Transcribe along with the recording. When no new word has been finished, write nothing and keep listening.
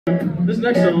This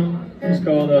next song is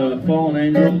called Fallen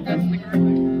Angel,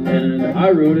 and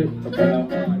I wrote it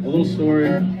about a little story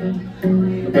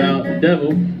about the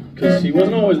devil, because he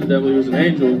wasn't always the devil, he was an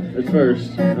angel at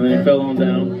first, and then he fell on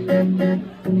down.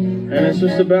 And it's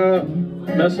just about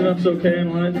messing up's okay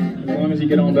in life, as long as you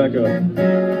get on back up.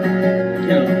 You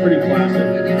know, pretty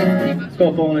classic. It's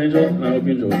called Fallen Angel, and I hope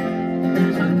you enjoy it.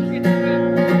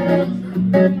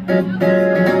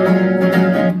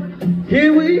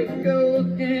 Here we go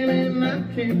again, and I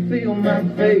can't feel my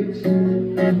face.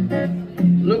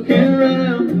 Looking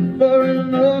around for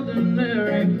an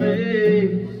ordinary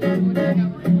place.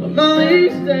 My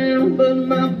money's down, but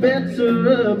my bets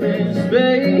are up in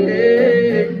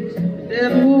space. The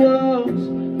devil walks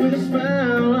with a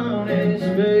smile on his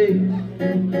face,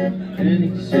 and he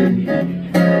says,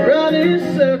 running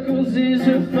circles is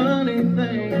a funny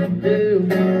thing to do.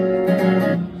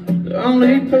 The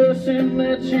only person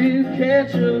that you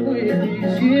catch up with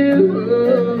is you.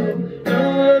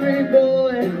 Don't worry,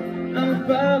 boy, I'm a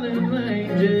fallen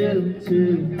angel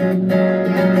too.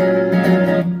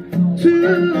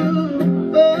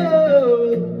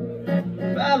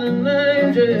 Fallen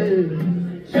angel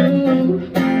too.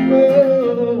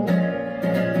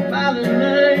 Fallen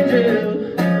angel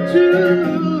too.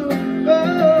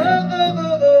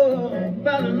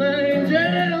 Fallen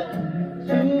angel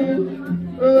too.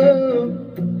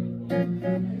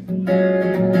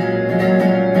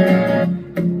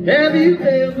 Have you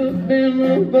ever been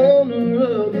a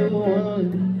vulnerable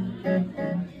one?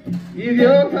 Give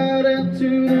your heart out to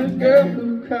the girl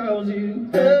who calls you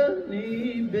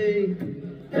honey, baby.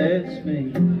 That's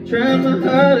me. Trying my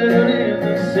heart out in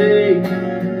the sea.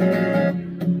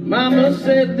 Mama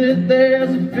said that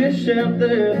there's a fish out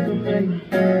there for me.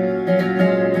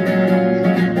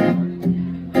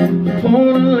 The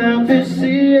point of life is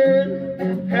seeing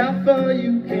how far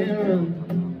you can run.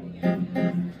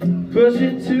 Push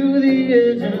it to the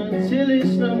edge until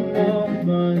it's no more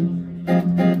fun.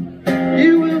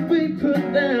 You will be put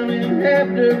down and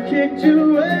have to kicked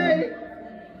away.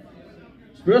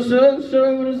 Brush those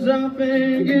shoulders off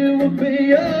and you will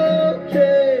be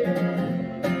okay.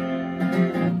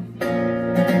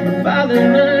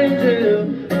 Fallen angel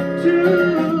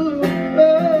too.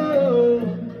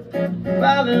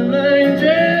 Fallen